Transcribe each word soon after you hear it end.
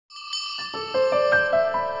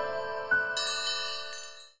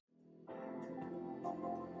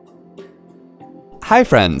Hi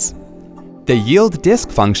friends! The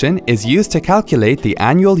YIELDDISC function is used to calculate the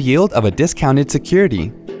annual yield of a discounted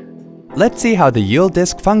security. Let's see how the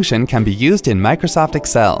YIELDDISC function can be used in Microsoft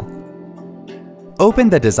Excel. Open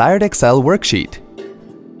the desired Excel worksheet.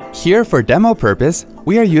 Here, for demo purpose,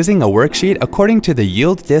 we are using a worksheet according to the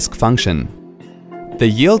YIELDDISC function. The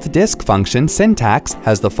YIELDDISC function syntax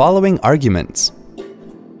has the following arguments.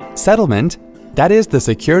 Settlement, that is the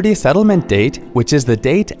security settlement date, which is the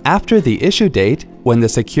date after the issue date when the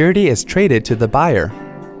security is traded to the buyer.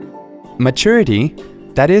 Maturity,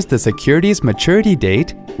 that is the security's maturity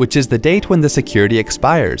date, which is the date when the security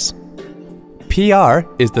expires. PR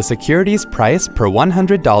is the security's price per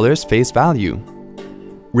 $100 face value.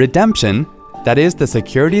 Redemption, that is the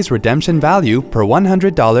security's redemption value per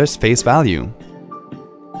 $100 face value.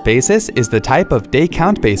 Basis is the type of day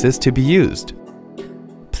count basis to be used.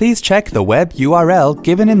 Please check the web URL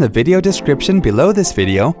given in the video description below this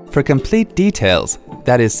video for complete details,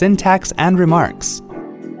 that is syntax and remarks.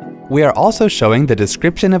 We are also showing the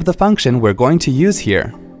description of the function we're going to use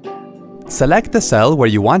here. Select the cell where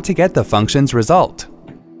you want to get the function's result.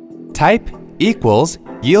 Type equals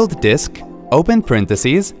YIELDDISC, open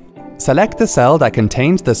parentheses, select the cell that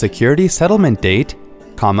contains the security settlement date,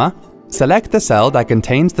 comma, select the cell that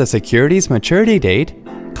contains the security's maturity date,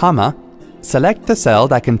 comma, select the cell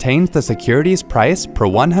that contains the security's price per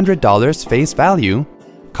 $100 face value,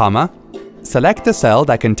 comma, select the cell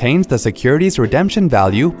that contains the security's redemption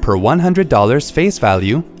value per $100 face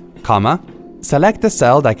value, comma, select the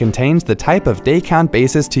cell that contains the type of day count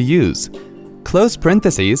basis to use, close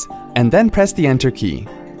parentheses, and then press the Enter key.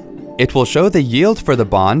 It will show the yield for the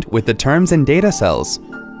bond with the terms and data cells.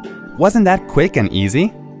 Wasn't that quick and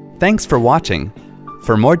easy? Thanks for watching.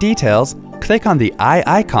 For more details, click on the I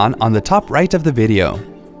icon on the top right of the video.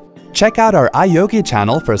 Check out our iYogi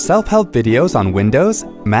channel for self-help videos on Windows,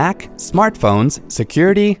 Mac, smartphones,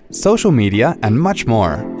 security, social media, and much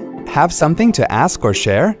more. Have something to ask or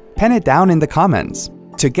share? Pen it down in the comments.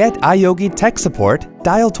 To get iYogi tech support,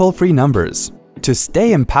 dial toll-free numbers. To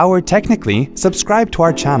stay empowered technically, subscribe to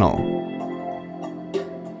our channel.